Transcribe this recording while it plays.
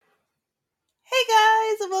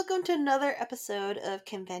welcome to another episode of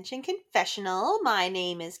Convention Confessional. My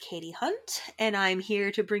name is Katie Hunt, and I'm here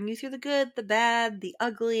to bring you through the good, the bad, the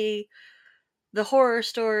ugly, the horror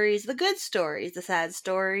stories, the good stories, the sad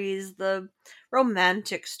stories, the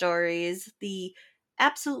romantic stories, the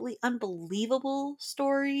absolutely unbelievable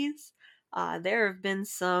stories. There have been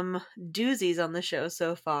some doozies on the show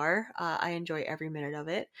so far. I enjoy every minute of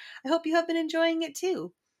it. I hope you have been enjoying it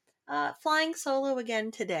too. Flying solo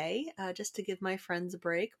again today, just to give my friends a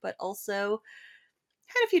break, but also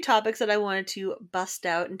had a few topics that I wanted to bust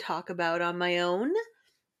out and talk about on my own.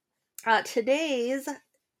 Today's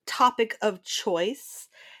topic of choice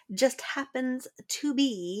just happens to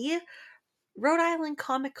be Rhode Island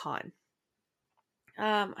Comic Con.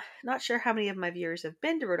 Not sure how many of my viewers have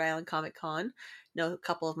been to Rhode Island Comic Con. No, a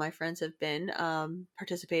couple of my friends have been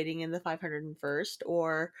participating in the 501st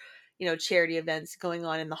or, charity events going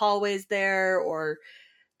on in the hallways there, or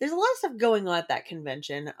there's a lot of stuff going on at that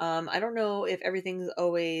convention. I don't know if everything's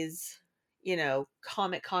always,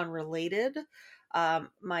 Comic Con related.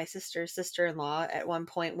 My sister's sister-in-law at one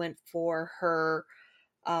point went for her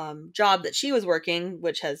job that she was working,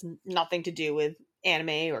 which has nothing to do with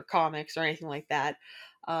anime or comics or anything like that.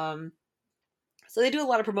 So they do a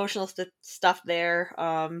lot of promotional stuff there.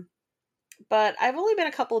 But I've only been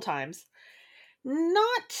a couple of times.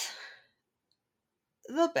 Not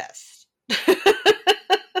the best. I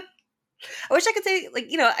wish I could say,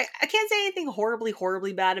 I can't say anything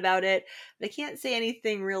horribly bad about it, but I can't say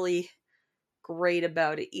anything really great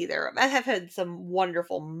about it either. I have had some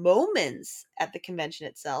wonderful moments at the convention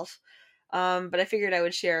itself, but I figured I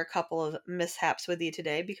would share a couple of mishaps with you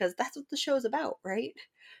today because that's what the show's about, right?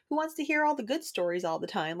 Who wants to hear all the good stories all the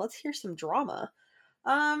time? Let's hear some drama.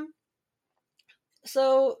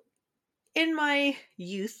 So in my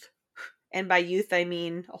youth, and by youth I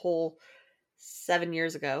mean a whole 7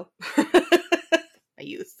 years ago, my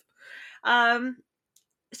youth,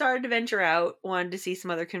 started to venture out, wanted to see some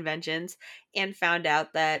other conventions, and found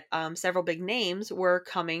out that several big names were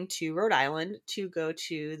coming to Rhode Island to go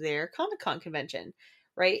to their Comic-Con convention,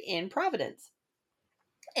 right, in Providence.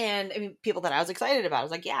 And I mean, people that I was excited about. I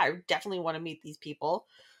was like, yeah, I definitely want to meet these people.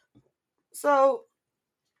 So,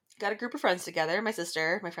 got a group of friends together, my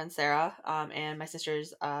sister, my friend Sarah, and my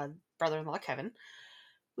sister's brother-in-law, Kevin.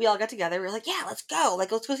 We all got together. We were like, yeah, let's go.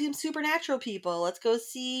 Like, let's go see some supernatural people. Let's go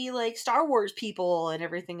see, like, Star Wars people and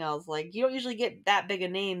everything else. Like, you don't usually get that big a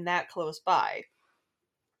name that close by.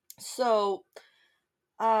 So,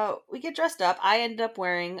 we get dressed up. I ended up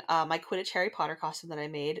wearing my Quidditch Harry Potter costume that I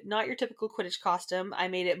made. Not your typical Quidditch costume. I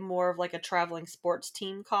made it more of like a traveling sports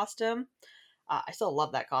team costume. I still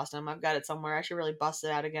love that costume. I've got it somewhere. I should really bust it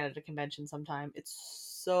out again at a convention sometime. It's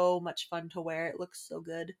so much fun to wear. It looks so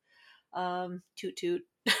good. Toot toot.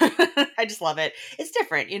 I just love it. It's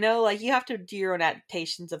different, like you have to do your own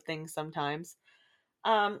adaptations of things sometimes.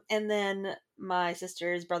 And then my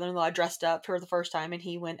sister's brother-in-law dressed up for the first time and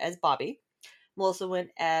he went as Bobby. Melissa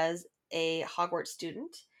went as a Hogwarts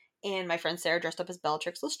student, and my friend Sarah dressed up as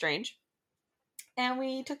Bellatrix Lestrange. And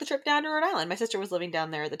we took the trip down to Rhode Island. My sister was living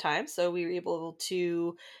down there at the time, so we were able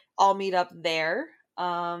to all meet up there.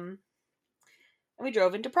 And we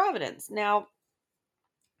drove into Providence. Now,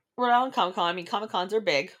 Rhode Island Comic Con, I mean, Comic Cons are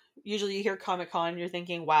big. Usually you hear Comic Con and you're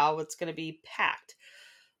thinking, wow, it's going to be packed.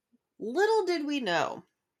 Little did we know,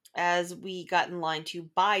 as we got in line to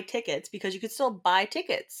buy tickets, because you could still buy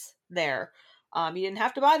tickets there. You didn't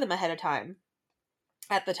have to buy them ahead of time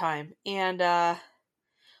at the time. And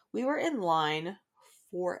we were in line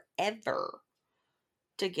forever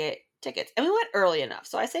to get tickets. And we went early enough.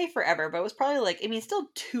 So I say forever, but it was probably still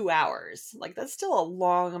 2 hours. Like, that's still a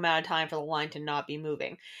long amount of time for the line to not be moving.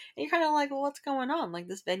 And you're kind of like, well, what's going on? Like,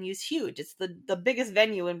 this venue's huge. It's the biggest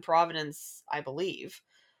venue in Providence, I believe.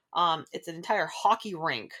 It's an entire hockey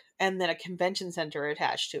rink and then a convention center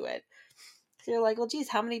attached to it. So you're like, well, geez,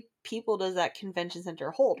 how many people does that convention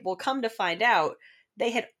center hold? Well, come to find out, they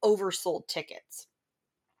had oversold tickets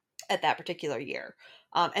at that particular year.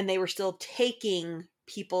 And they were still taking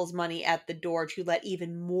people's money at the door to let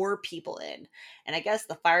even more people in. And I guess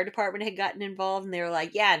the fire department had gotten involved and they were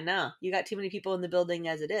like, yeah, no, you got too many people in the building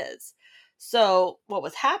as it is. So what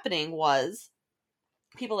was happening was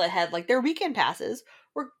people that had like their weekend passes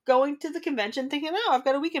were going to the convention thinking, oh, I've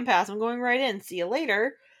got a weekend pass. I'm going right in. See you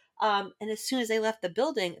later. And as soon as they left the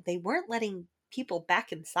building, they weren't letting people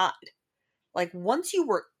back inside. Like, once you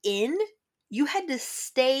were in, you had to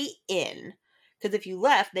stay in. Because if you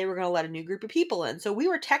left, they were going to let a new group of people in. So we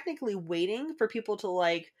were technically waiting for people to,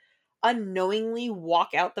 like, unknowingly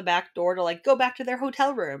walk out the back door to, like, go back to their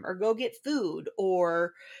hotel room or go get food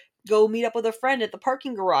or go meet up with a friend at the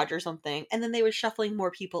parking garage or something. And then they were shuffling more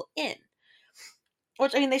people in.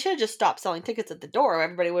 Which, I mean, they should have just stopped selling tickets at the door.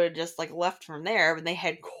 Everybody would have just, like, left from there, and they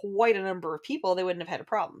had quite a number of people. They wouldn't have had a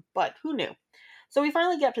problem. But who knew? So we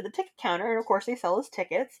finally get up to the ticket counter, and of course they sell us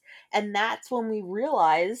tickets. And that's when we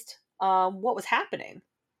realized what was happening.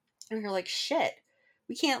 And we were like, shit,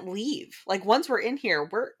 we can't leave. Like, once we're in here,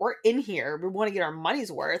 we're in here. We want to get our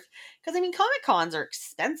money's worth. Because, I mean, Comic Cons are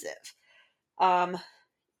expensive.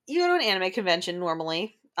 You go to an anime convention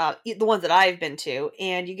normally, the ones that I've been to,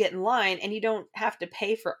 and you get in line and you don't have to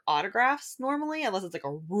pay for autographs normally, unless it's like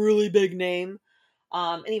a really big name.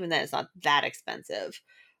 And even then, it's not that expensive.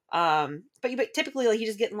 But typically, like, you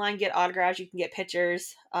just get in line, get autographs, you can get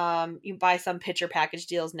pictures. You buy some picture package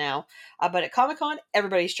deals now. But at Comic Con,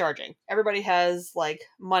 everybody's charging. Everybody has like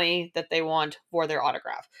money that they want for their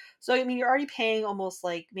autograph. So, I mean, you're already paying almost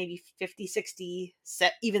like maybe 50, 60,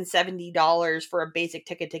 even $70 for a basic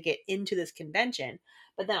ticket to get into this convention.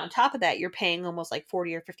 But then on top of that, you're paying almost like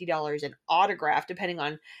 $40 or $50 in autograph, depending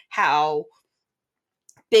on how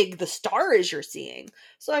big the star is you're seeing.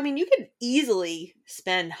 So, I mean, you could easily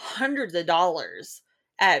spend hundreds of dollars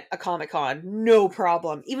at a Comic-Con, no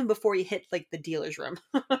problem, even before you hit like the dealer's room.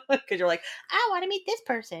 Because you're like, I want to meet this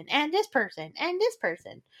person and this person and this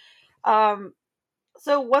person.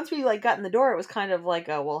 So once we like got in the door, it was kind of like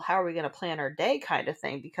a, well, how are we going to plan our day kind of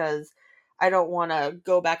thing, because I don't want to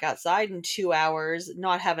go back outside in 2 hours,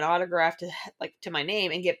 not have an autograph to my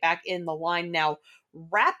name, and get back in the line now,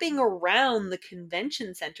 wrapping around the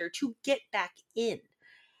convention center to get back in.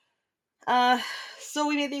 So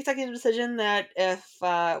we made the executive decision that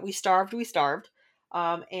if we starved, we starved.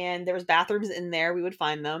 And there was bathrooms in there, we would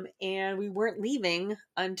find them, and we weren't leaving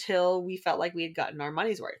until we felt like we had gotten our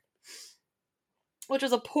money's worth. Which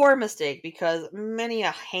was a poor mistake, because many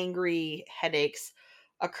a hangry headaches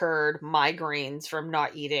occurred, migraines from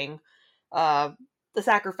not eating, the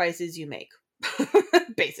sacrifices you make,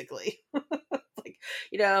 basically. Like,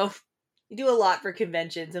 you do a lot for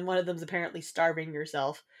conventions, and one of them's apparently starving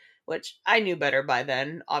yourself, which I knew better by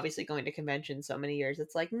then. Obviously, going to conventions so many years,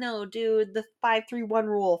 it's like, no, dude, the 5-3-1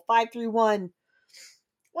 rule, 5-3-1.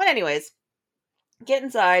 Well, anyways, get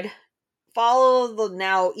inside, follow the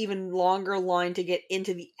now even longer line to get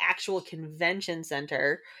into the actual convention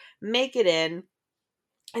center, make it in,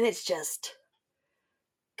 and it's just,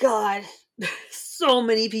 God, so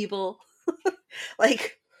many people.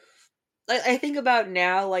 Like, I think about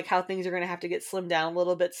now, like, how things are going to have to get slimmed down a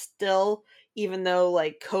little bit still, even though,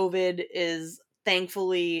 like, COVID is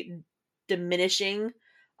thankfully diminishing.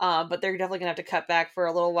 But they're definitely going to have to cut back for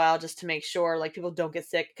a little while just to make sure, like, people don't get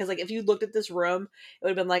sick. Because, like, if you looked at this room, it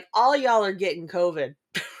would have been like, all y'all are getting COVID.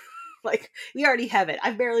 Like, we already have it.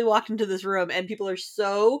 I've barely walked into this room, and people are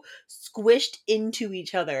so squished into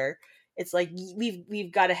each other. It's like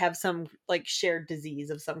we've got to have some like shared disease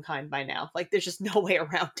of some kind by now. Like, there's just no way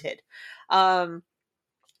around it.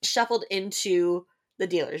 Shuffled into the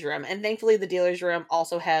dealer's room, and thankfully the dealer's room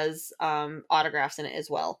also has autographs in it as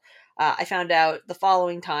well. I found out the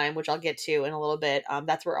following time, which I'll get to in a little bit.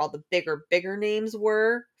 That's where all the bigger names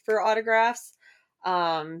were for autographs.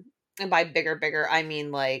 And by bigger, I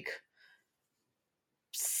mean like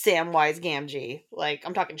Samwise Gamgee. Like,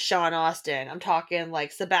 I'm talking Sean Austin. I'm talking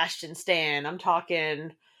like Sebastian Stan. I'm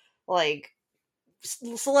talking like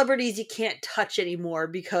celebrities you can't touch anymore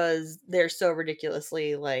because they're so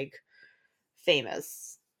ridiculously like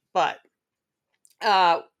famous. But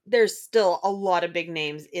there's still a lot of big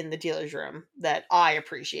names in the dealer's room that I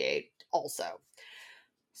appreciate also.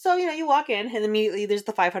 So, you walk in, and immediately there's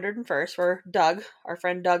the 501st where Doug, our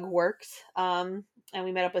friend Doug, works. And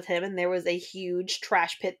we met up with him, and there was a huge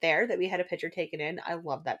trash pit there that we had a picture taken in. I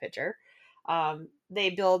love that picture.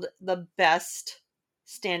 They build the best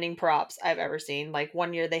standing props I've ever seen. Like,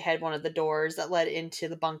 one year they had one of the doors that led into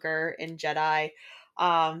the bunker in Jedi.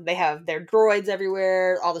 They have their droids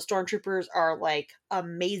everywhere. All the stormtroopers are like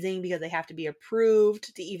amazing because they have to be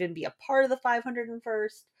approved to even be a part of the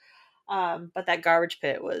 501st. But that garbage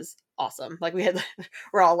pit was awesome. Like,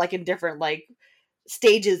 we're all like in different like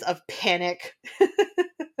stages of panic.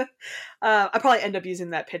 I probably end up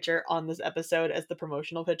using that picture on this episode as the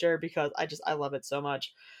promotional picture because I love it so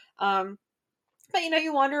much. But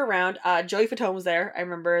you wander around. Joey Fatone was there. I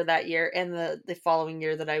remember that year, and the following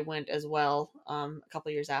year that I went as well. A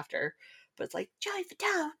couple years after. But it's like, Joey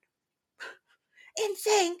Fatone, in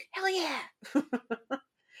sync, hell yeah.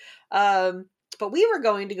 But we were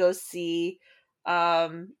going to go see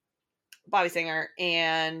Bobby Singer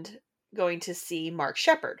and going to see Mark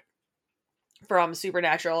Shepard from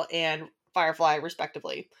Supernatural and Firefly,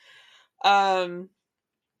 respectively. So,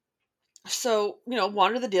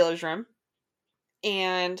 wander the dealer's room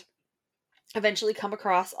and eventually come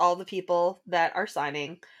across all the people that are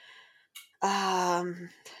signing. A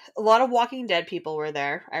lot of Walking Dead people were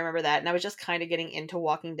there. I remember that, and I was just kind of getting into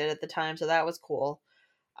Walking Dead at the time, so that was cool.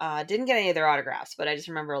 Didn't get any of their autographs, but I just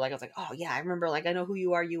remember, like, I was like, oh yeah, I remember, like, I know who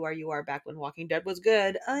you are, back when Walking Dead was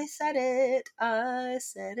good. I said it.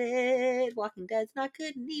 Walking Dead's not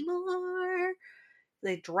good anymore.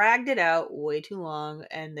 They dragged it out way too long,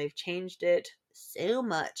 and they've changed it so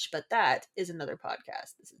much, but that is another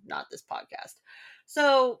podcast. This is not this podcast.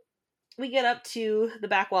 So we get up to the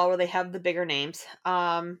back wall where they have the bigger names.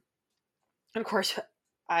 And of course,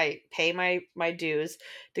 I pay my dues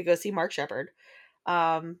to go see Mark Sheppard.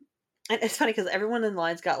 And it's funny because everyone in the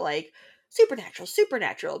line's got like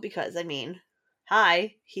supernatural, because I mean,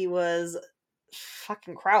 hi, he was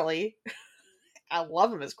fucking Crowley. I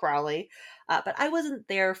love him as Crowley. But I wasn't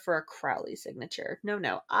there for a Crowley signature.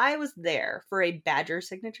 No. I was there for a Badger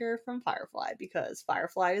signature from Firefly, because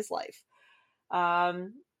Firefly is life.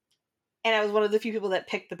 And I was one of the few people that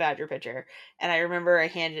picked the Badger picture. And I remember I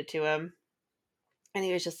handed it to him. And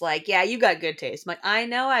he was just like, yeah, you got good taste. I'm like, I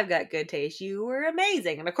know I've got good taste. You were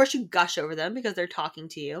amazing. And of course you gush over them because they're talking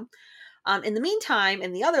to you. In the meantime,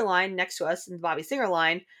 in the other line next to us, in the Bobby Singer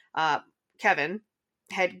line, Kevin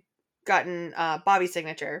had gotten Bobby's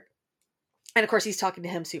signature. And of course he's talking to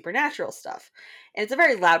him supernatural stuff. And it's a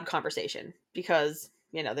very loud conversation because,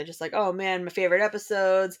 you know, they're just like, oh man, my favorite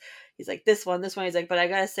episodes. He's like, this one. He's like, but I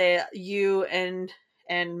gotta say, you and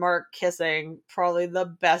Mark kissing, probably the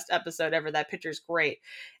best episode ever. That picture's great.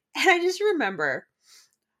 And I just remember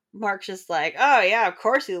Mark's just like, oh yeah, of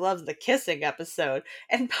course he loves the kissing episode.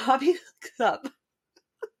 And Bobby looks up.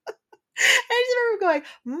 I just remember going,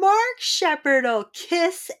 Mark Sheppard will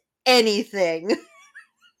kiss anything.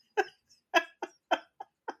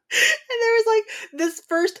 And there was like this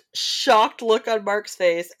first shocked look on Mark's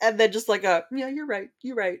face, and then just like a, yeah, you're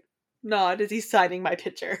right, nod as he's signing my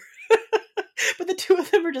picture. But the two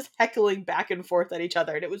of them are just heckling back and forth at each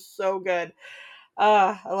other, and it was so good.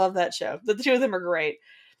 I love that show. The two of them are great.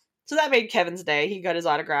 So that made Kevin's day. He got his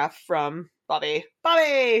autograph from Bobby.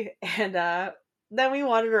 And then we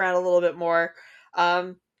wandered around a little bit more.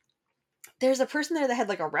 There's a person there that had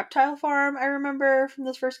like a reptile farm, I remember, from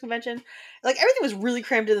this first convention. Like, everything was really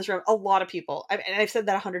crammed in this room. A lot of people. And I've said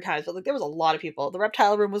that 100 times, but like, there was a lot of people. The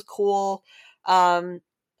reptile room was cool.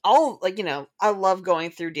 All, like, you know, I love going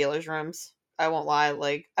through dealers' rooms. I won't lie.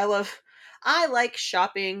 Like, I like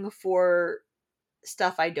shopping for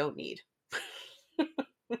stuff I don't need.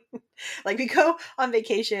 Like, we go on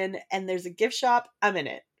vacation and there's a gift shop, I'm in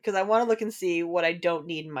it. Because I want to look and see what I don't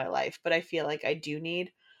need in my life, but I feel like I do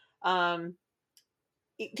need. Ask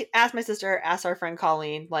my sister, ask our friend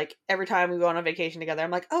Colleen, like, every time we go on a vacation together,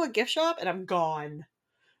 I'm like, oh, a gift shop? And I'm gone.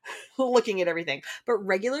 Looking at everything. But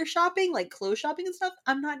regular shopping, like clothes shopping and stuff,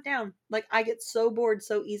 I'm not down. Like, I get so bored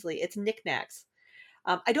so easily. It's knickknacks.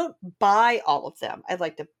 I don't buy all of them, I'd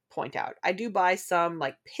like to point out. I do buy some,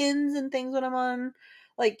 like, pins and things when I'm on,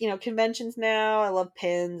 like, you know, conventions now. I love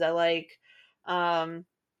pins. I like,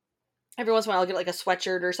 every once in a while I'll get like a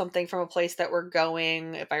sweatshirt or something from a place that we're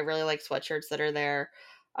going, if I really like sweatshirts that are there.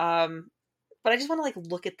 But I just want to, like,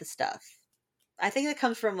 look at the stuff. I think that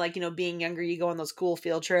comes from, like, you know, being younger. You go on those cool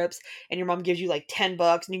field trips and your mom gives you like $10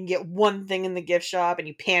 and you can get one thing in the gift shop and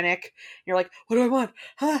you panic. And you're like, what do I want?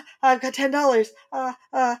 I've got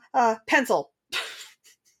 $10. Pencil.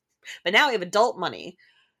 But now I have adult money.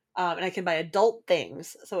 And I can buy adult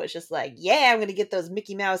things. So it's just like, yeah, I'm going to get those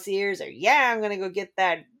Mickey Mouse ears, or yeah, I'm going to go get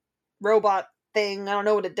that robot thing. I don't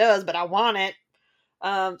know what it does, but I want it.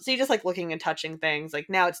 So you just like looking and touching things. Like,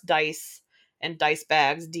 now it's dice and dice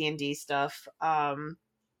bags, D&D stuff.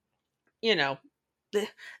 You know,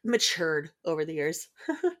 matured over the years.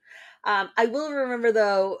 I will remember,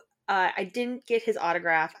 though, I didn't get his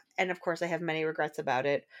autograph, and of course I have many regrets about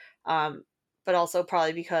it. But also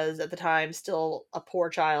probably because at the time, still a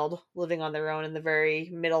poor child living on their own in the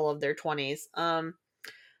very middle of their 20s.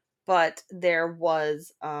 But there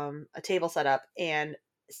was a table set up, and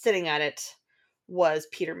sitting at it was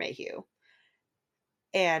Peter Mayhew.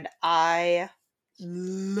 And I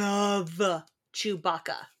love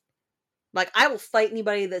Chewbacca. Like, I will fight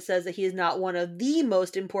anybody that says that he is not one of the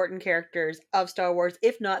most important characters of Star Wars,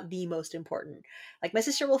 if not the most important. Like, my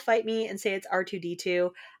sister will fight me and say it's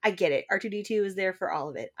R2-D2. I get it. R2-D2 is there for all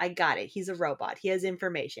of it. I got it. He's a robot. He has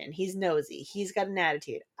information. He's nosy. He's got an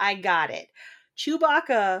attitude. I got it.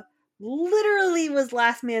 Chewbacca literally was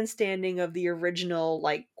last man standing of the original,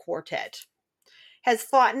 like, quartet. Has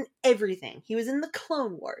fought in everything. He was in the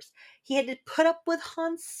Clone Wars. He had to put up with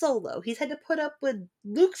Han Solo. He's had to put up with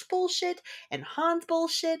Luke's bullshit and Han's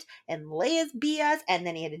bullshit and Leia's BS, and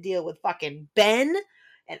then he had to deal with fucking Ben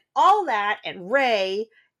and all that, and Rey,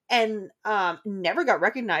 and never got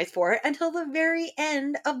recognized for it until the very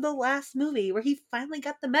end of the last movie, where he finally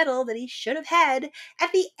got the medal that he should have had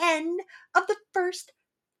at the end of the first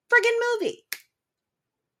friggin' movie.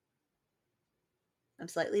 I'm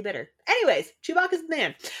slightly bitter. Anyways, Chewbacca's the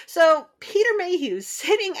man. So Peter Mayhew's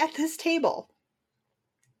sitting at this table,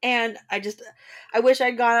 and I wish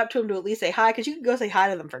I'd gone up to him to at least say hi, because you could go say hi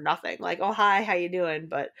to them for nothing. Like, oh, hi, how you doing?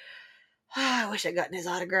 But I wish I'd gotten his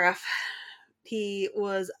autograph. He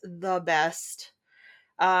was the best.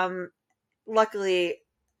 Luckily,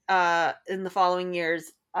 in the following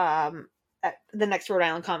years, at the next Rhode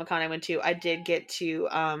Island Comic Con I went to, I did get to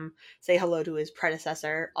say hello to his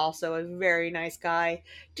predecessor, also a very nice guy.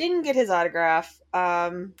 Didn't get his autograph.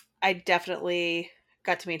 I definitely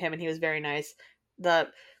got to meet him, and he was very nice. The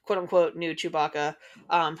quote unquote new Chewbacca,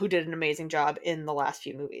 who did an amazing job in the last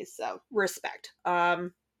few movies. So respect.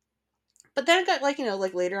 But then it got like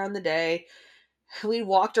later on the day, we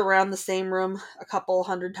walked around the same room a couple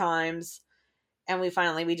hundred times, and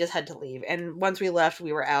we just had to leave. And once we left,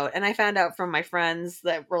 we were out. And I found out from my friends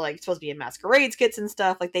that were like supposed to be in masquerade skits and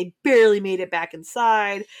stuff, like they barely made it back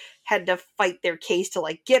inside, had to fight their case to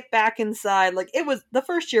like get back inside. Like, it was, the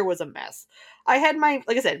first year was a mess. I had my,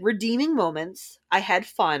 like I said, redeeming moments. I had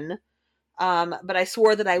fun. But I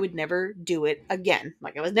swore that I would never do it again.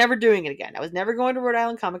 Like, I was never doing it again. I was never going to Rhode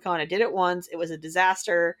Island Comic Con. I did it once. It was a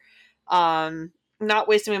disaster. Not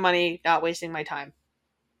wasting my money, not wasting my time.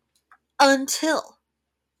 Until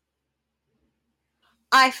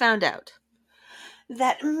I found out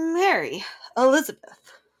that Mary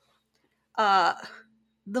Elizabeth, the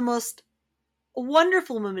most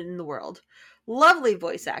wonderful woman in the world, lovely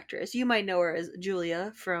voice actress. You might know her as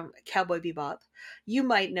Julia from Cowboy Bebop. You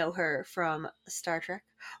might know her from Star Trek,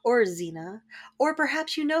 or Xena, or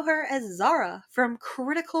perhaps you know her as Zara from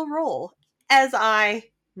Critical Role, as I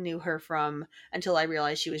knew her from until I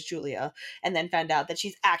realized she was Julia, and then found out that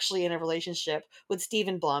she's actually in a relationship with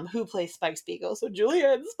Stephen Blum, who plays Spike Spiegel. So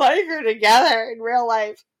Julia and Spike are together in real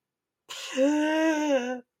life.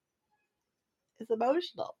 It's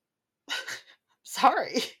emotional.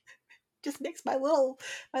 Sorry. Just makes my little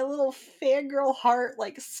fangirl heart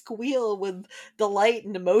like squeal with delight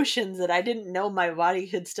and emotions that I didn't know my body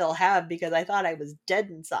could still have, because I thought I was dead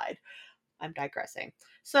inside. I'm digressing.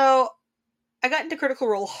 So I got into Critical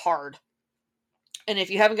Role hard. And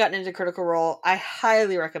if you haven't gotten into Critical Role, I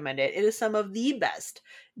highly recommend it. It is some of the best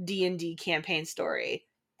D&D campaign story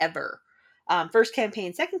ever. First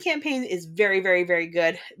campaign. Second campaign is very, very, very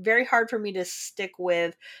good. Very hard for me to stick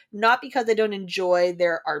with. Not because I don't enjoy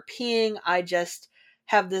their RPing. I just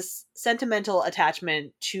have this sentimental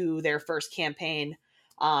attachment to their first campaign.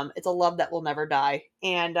 It's a love that will never die.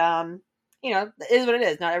 And, it is what it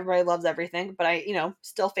is. Not everybody loves everything. But I,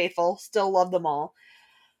 still faithful. Still love them all.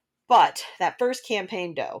 But that first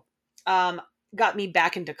campaign, though, got me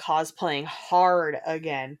back into cosplaying hard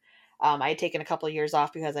again. I had taken a couple of years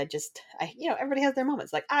off because everybody has their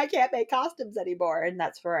moments. Like, I can't make costumes anymore. And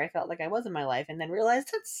that's where I felt like I was in my life. And then realized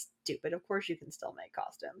that's stupid. Of course you can still make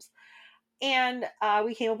costumes. And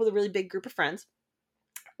we came up with a really big group of friends.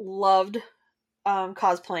 Loved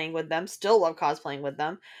cosplaying with them. Still love cosplaying with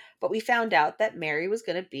them. But we found out that Mary was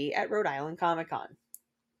going to be at Rhode Island Comic Con.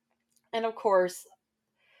 And of course,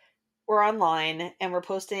 we're online and we're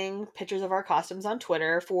posting pictures of our costumes on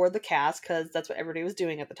Twitter for the cast, because that's what everybody was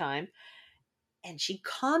doing at the time. And she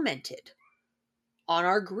commented on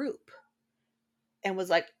our group and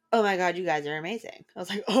was like, "Oh my God, you guys are amazing." I was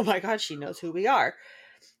like, "Oh my God, she knows who we are."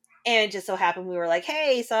 And it just so happened we were like,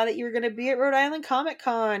 "Hey, saw that you were going to be at Rhode Island Comic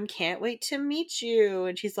Con. Can't wait to meet you."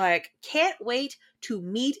 And she's like, "Can't wait to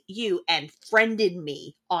meet you," and friended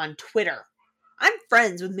me on Twitter. I'm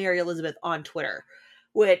friends with Mary Elizabeth on Twitter,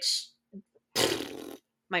 which...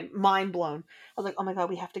 my mind blown. I was like, "Oh my God,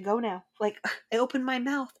 we have to go now." Like, I opened my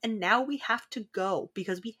mouth and now we have to go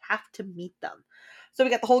because we have to meet them. So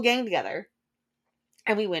we got the whole gang together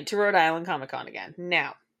and we went to Rhode Island Comic Con again.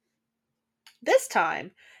 Now, this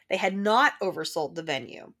time they had not oversold the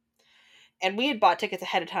venue, and we had bought tickets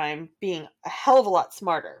ahead of time, being a hell of a lot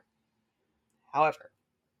smarter. However,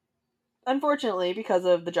 unfortunately, because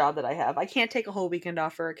of the job that I have, I can't take a whole weekend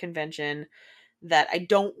off for a convention that I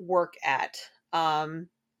don't work at.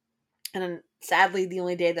 And then, sadly, the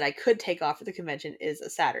only day that I could take off for the convention is a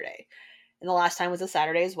Saturday. And the last time was a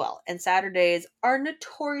Saturday as well. And Saturdays are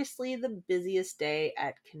notoriously the busiest day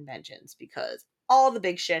at conventions because all the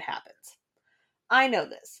big shit happens. I know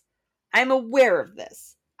this. I'm aware of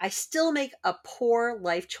this. I still make a poor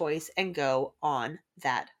life choice and go on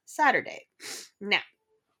that Saturday. Now,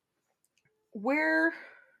 we're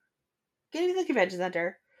getting to the convention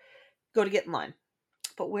center, go to get in line.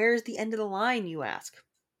 But where's the end of the line, you ask?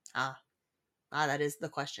 That is the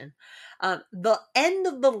question. The end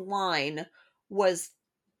of the line was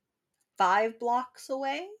 5 blocks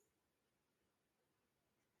away.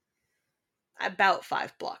 About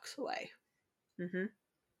 5 blocks away. Mm-hmm.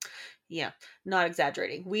 Yeah, not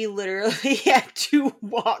exaggerating. We literally had to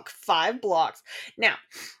walk 5 blocks. Now,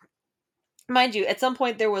 mind you, at some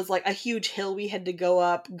point there was like a huge hill we had to go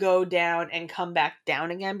up, go down, and come back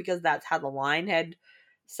down again because that's how the line had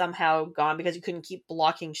somehow gone because you couldn't keep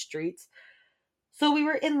blocking streets. So we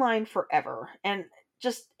were in line forever. And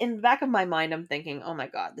just in the back of my mind, I'm thinking, oh my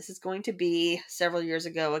God, this is going to be several years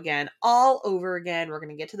ago again, all over again. We're going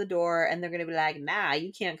to get to the door and they're going to be like, nah,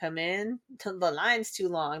 you can't come in. The line's too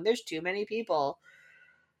long. There's too many people.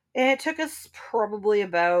 And it took us probably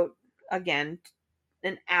about, again,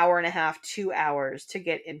 an hour and a half, 2 hours to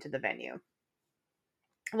get into the venue.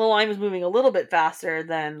 The line was moving a little bit faster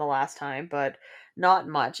than the last time, but not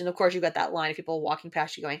much. And of course, you got that line of people walking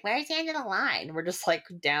past you going, where's the end of the line? We're just like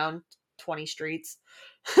down 20 streets.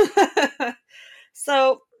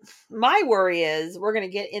 So my worry is we're going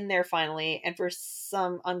to get in there finally, and for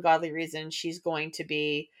some ungodly reason, she's going to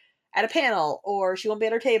be at a panel, or she won't be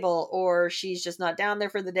at her table, or she's just not down there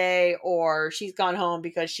for the day, or she's gone home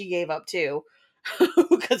because she gave up too.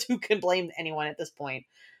 Because who can blame anyone at this point?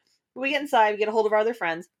 We get inside, we get a hold of our other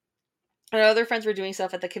friends. Our other friends were doing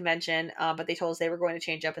stuff at the convention, but they told us they were going to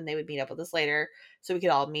change up and they would meet up with us later so we could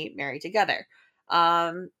all meet Mary together.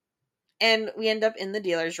 And we end up in the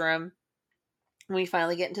dealer's room. We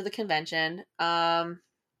finally get into the convention. And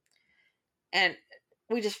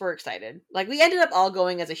we just were excited. Like, we ended up all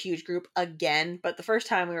going as a huge group again, but the first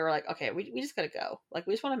time we were like, okay, we just gotta go. Like,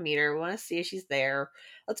 we just want to meet her. We want to see if she's there.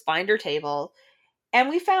 Let's find her table. And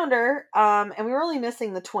we found her, and we were only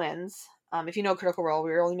missing the twins. If you know Critical Role,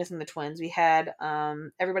 we were only missing the twins. We had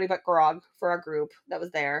everybody but Grog for our group that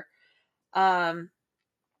was there.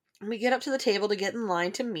 We get up to the table to get in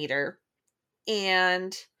line to meet her,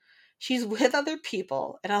 and she's with other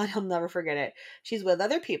people, and I'll never forget it. She's with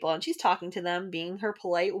other people, and she's talking to them, being her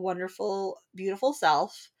polite, wonderful, beautiful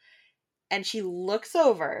self, and she looks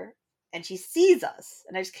over, and she sees us,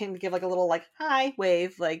 and I just can give like a little like hi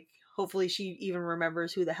wave, like hopefully she even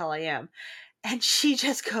remembers who the hell I am. And she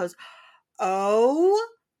just goes, oh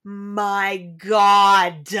my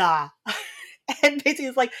God. And basically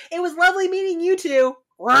it's like, it was lovely meeting you two.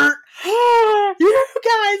 You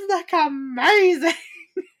guys look amazing.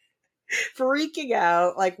 Freaking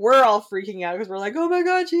out. Like, we're all freaking out because we're like, oh my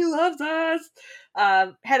God, she loves us.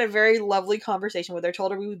 Had a very lovely conversation with her.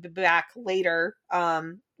 Told her we would be back later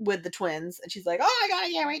with the twins. And she's like, oh my God,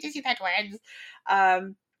 I can't wait to see the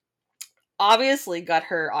twins. Obviously got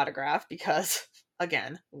her autograph because,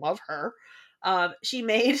 again, love her. She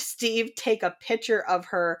made Steve take a picture of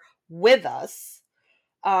her with us.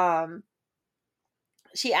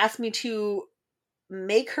 She asked me to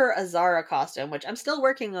make her a Zara costume, which I'm still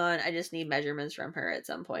working on. I just need measurements from her at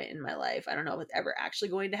some point in my life. I don't know if it's ever actually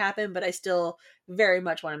going to happen, but I still very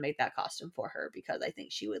much want to make that costume for her because I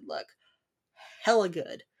think she would look hella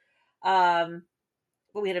good.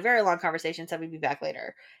 But we had a very long conversation, said we'd be back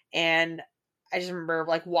later. And I just remember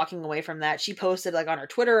like walking away from that. She posted like on her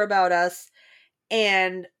Twitter about us,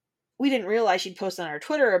 and we didn't realize she'd posted on her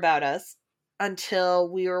Twitter about us until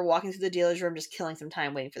we were walking through the dealer's room, just killing some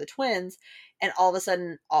time waiting for the twins. And all of a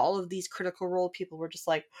sudden, all of these Critical Role people were just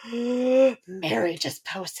like, Mary just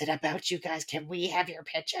posted about you guys. Can we have your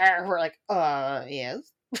picture? We're like,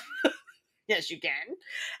 yes. Yes, you can.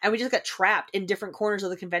 And we just got trapped in different corners of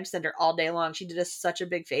the convention center all day long. She did us such a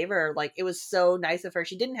big favor. Like, it was so nice of her.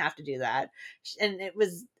 She didn't have to do that. And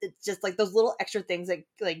it's just like those little extra things that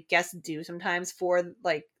like guests do sometimes for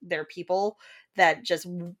like their people that just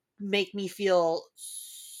make me feel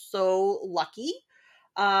so lucky.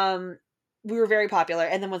 We were very popular.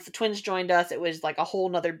 And then once the twins joined us, it was like a whole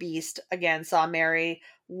nother beast. Again, saw Mary,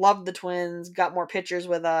 loved the twins, got more pictures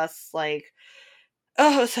with us. Like,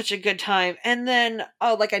 oh, it was such a good time. And then,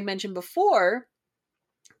 like I mentioned before,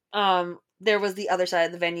 there was the other side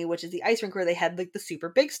of the venue, which is the ice rink where they had like the super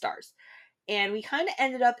big stars. And we kind of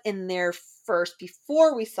ended up in there first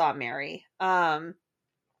before we saw Mary, and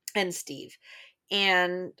Steve.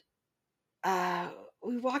 And,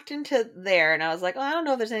 we walked into there and I was like, oh, I don't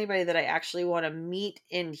know if there's anybody that I actually want to meet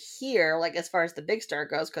in here, like as far as the big star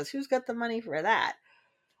goes, because who's got the money for that?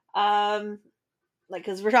 Like,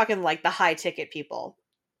 because we're talking like the high ticket people.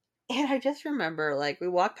 And I just remember, like, we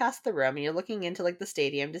walk past the room and you're looking into like the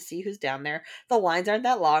stadium to see who's down there. The lines aren't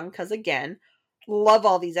that long because, again, love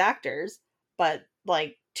all these actors, but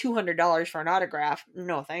like $200 for an autograph,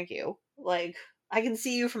 no, thank you. Like, I can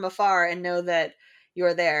see you from afar and know that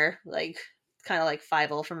you're there. Like, kind of like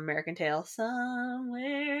Fievel from American Tail.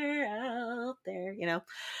 Somewhere out there,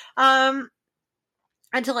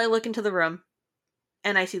 until I look into the room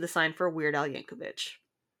and I see the sign for Weird Al Yankovic.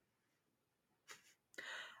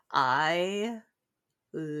 I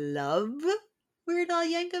love Weird Al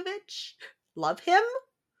Yankovic. Love him.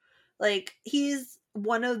 Like, he's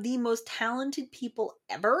one of the most talented people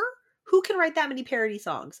ever. Who can write that many parody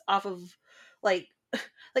songs off of, like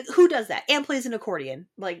who does that? And plays an accordion.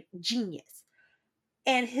 Like, genius.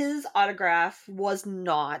 And his autograph was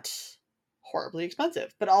not horribly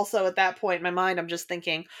expensive. But also at that point in my mind, I'm just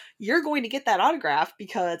thinking, you're going to get that autograph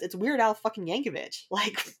because it's Weird Al fucking Yankovic.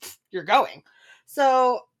 Like, you're going.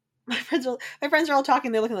 So my friends are all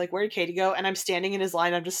talking. They're looking like, where did Katie go? And I'm standing in his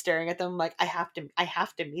line. I'm just staring at them like, I have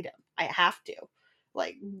to meet him. I have to.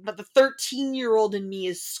 Like, but the 13-year-old in me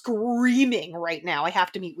is screaming right now. I have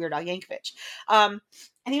to meet Weird Al Yankovic. And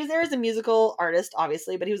he was there as a musical artist,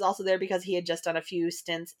 obviously, but he was also there because he had just done a few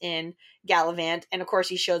stints in Gallivant. And of course,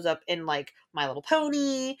 he shows up in like My Little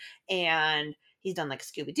Pony, and he's done like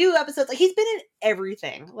Scooby-Doo episodes. Like, he's been in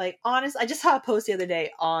everything. Like, honest, I just saw a post the other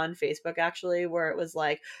day on Facebook, actually, where it was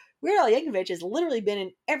like, Weird Al Yankovic has literally been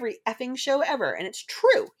in every effing show ever. And it's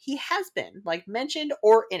true. He has been, like, mentioned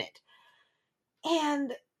or in it.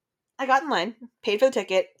 And I got in line, paid for the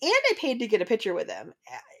ticket, and I paid to get a picture with him.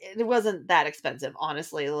 It wasn't that expensive,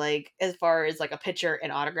 honestly. Like, as far as like a picture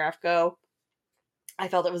and autograph go, I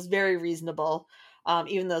felt it was very reasonable.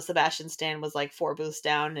 Even though Sebastian Stan was like 4 booths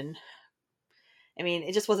down, and I mean,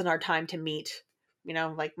 it just wasn't our time to meet.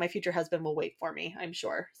 Like, my future husband will wait for me, I'm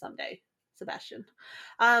sure, someday, Sebastian.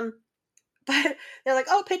 But they're like,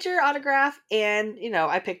 oh, picture, autograph, and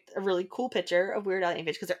I picked a really cool picture of Weird Al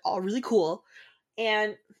Yankovic because they're all really cool.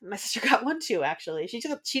 And my sister got one too, actually. She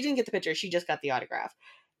didn't get the picture, she just got the autograph.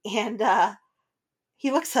 And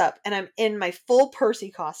he looks up, and I'm in my full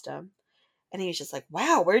Percy costume. And he's just like,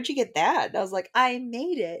 wow, where'd you get that? And I was like, I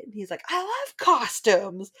made it. And he's like, I love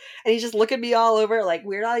costumes. And he's just looking me all over like,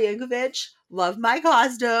 Weird Al Yankovic, love my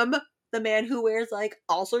costume. The man who wears like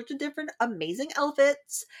all sorts of different amazing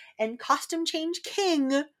outfits and costume change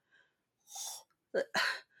king.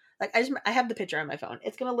 Like, I have the picture on my phone.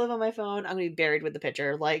 It's gonna live on my phone. I'm gonna be buried with the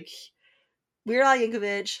picture. Like, Weird Al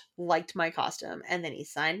Yankovic liked my costume, and then he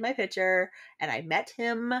signed my picture, and I met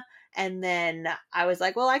him, and then I was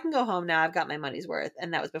like, well, I can go home now. I've got my money's worth.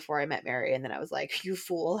 And that was before I met Mary, and then I was like, you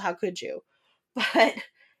fool, how could you? But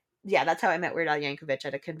yeah, that's how I met Weird Al Yankovic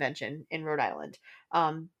at a convention in Rhode Island.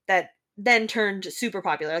 That then turned super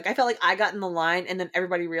popular. Like, I felt like I got in the line, and then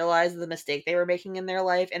everybody realized the mistake they were making in their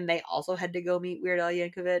life, and they also had to go meet Weird Al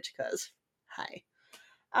Yankovic, because, hi.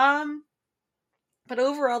 But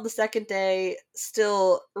overall, the second day,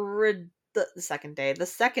 still the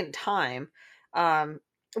second time,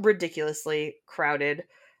 ridiculously crowded.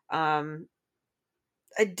 I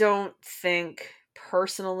don't think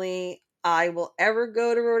personally I will ever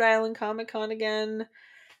go to Rhode Island Comic Con again.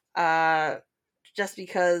 Just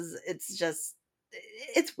because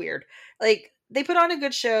it's weird. Like, they put on a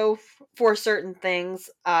good show for certain things,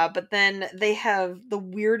 but then they have the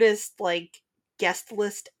weirdest like guest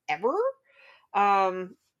list ever.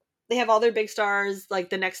 They have all their big stars, like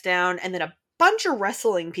the next down, and then a bunch of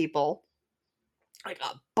wrestling people. Like,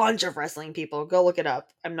 a bunch of wrestling people. Go look it up.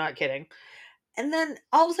 I'm not kidding. And then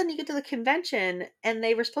all of a sudden you get to the convention, and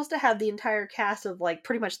they were supposed to have the entire cast of like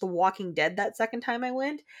pretty much The Walking Dead that second time I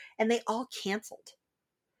went, and they all canceled.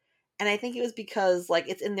 And I think it was because like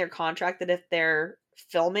it's in their contract that if they're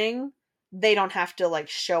filming, they don't have to like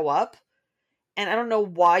show up. And I don't know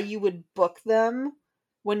why you would book them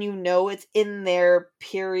when you know it's in their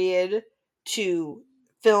period to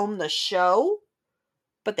film the show,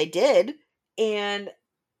 but they did. And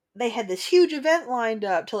they had this huge event lined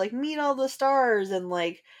up to like meet all the stars, and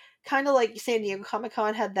like kind of like San Diego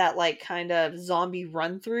Comic-Con had that like kind of zombie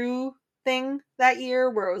run through thing that year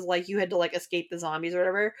where it was like you had to like escape the zombies or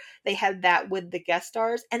whatever. They had that with the guest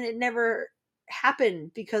stars, and it never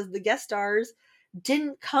happened because the guest stars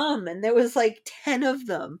didn't come, and there was like 10 of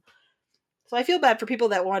them. So I feel bad for people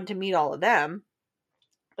that wanted to meet all of them.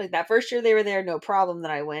 Like, that first year they were there, no problem,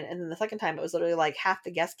 that I went, and then the second time it was literally like half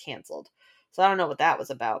the guests canceled. So I don't know what that was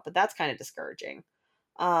about, but that's kind of discouraging.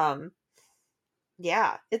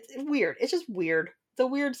 Yeah, it's weird. It's just weird. It's a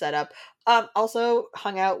weird setup. Also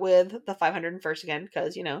hung out with the 501st again,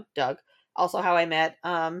 because, Doug. Also how I met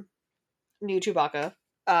new Chewbacca,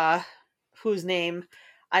 whose name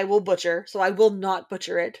I will butcher, so I will not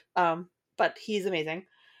butcher it. But he's amazing.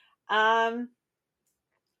 And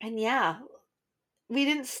yeah, we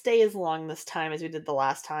didn't stay as long this time as we did the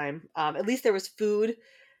last time. At least there was food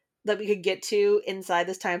that we could get to inside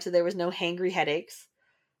this time, so there was no hangry headaches.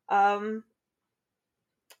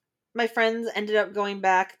 my friends ended up going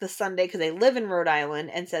back the Sunday because they live in Rhode Island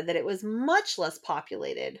and said that it was much less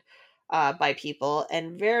populated by people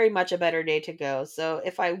and very much a better day to go. So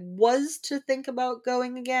if I was to think about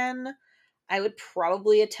going again, I would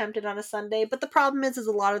probably attempt it on a Sunday. But the problem is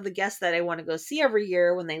a lot of the guests that I want to go see every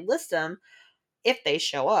year when they list them, if they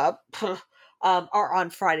show up, are on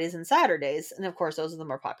Fridays and Saturdays. And of course, those are the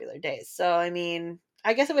more popular days. So, I mean,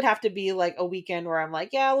 I guess it would have to be like a weekend where I'm like,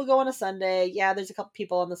 yeah, we'll go on a Sunday. Yeah, there's a couple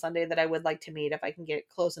people on the Sunday that I would like to meet if I can get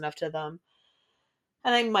close enough to them.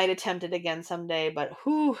 And I might attempt it again someday, but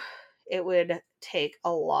whew, it would take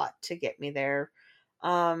a lot to get me there.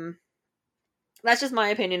 Um, that's just my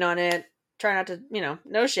opinion on it. Try not to,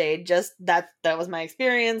 no shade, just that was my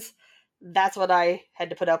experience. That's what I had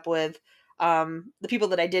to put up with. The people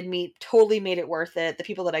that I did meet totally made it worth it. The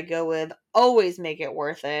people that I go with always make it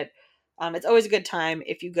worth it. It's always a good time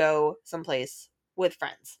if you go someplace with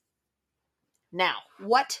friends. Now,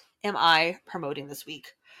 what am I promoting this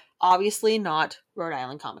week? Obviously not Rhode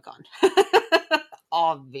Island Comic Con.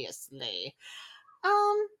 Obviously.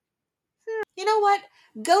 Um, You know what?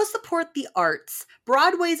 Go support the arts.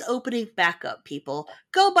 Broadway's opening back up, people.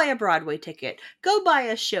 Go buy a Broadway ticket. Go buy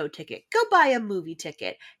a show ticket. Go buy a movie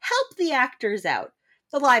ticket. Help the actors out.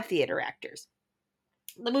 The live theater actors.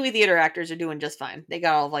 The movie theater actors are doing just fine. They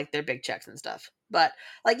got all of, like, their big checks and stuff. But,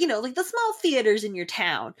 like, like the small theaters in your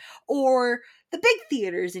town, or the big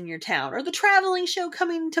theaters in your town, or the traveling show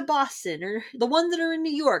coming to Boston, or the ones that are in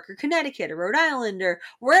New York, or Connecticut, or Rhode Island, or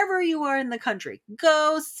wherever you are in the country,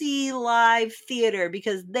 go see live theater,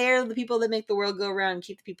 because they're the people that make the world go around and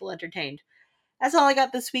keep the people entertained. That's all I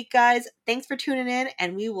got this week, guys. Thanks for tuning in,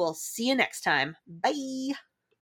 and we will see you next time. Bye!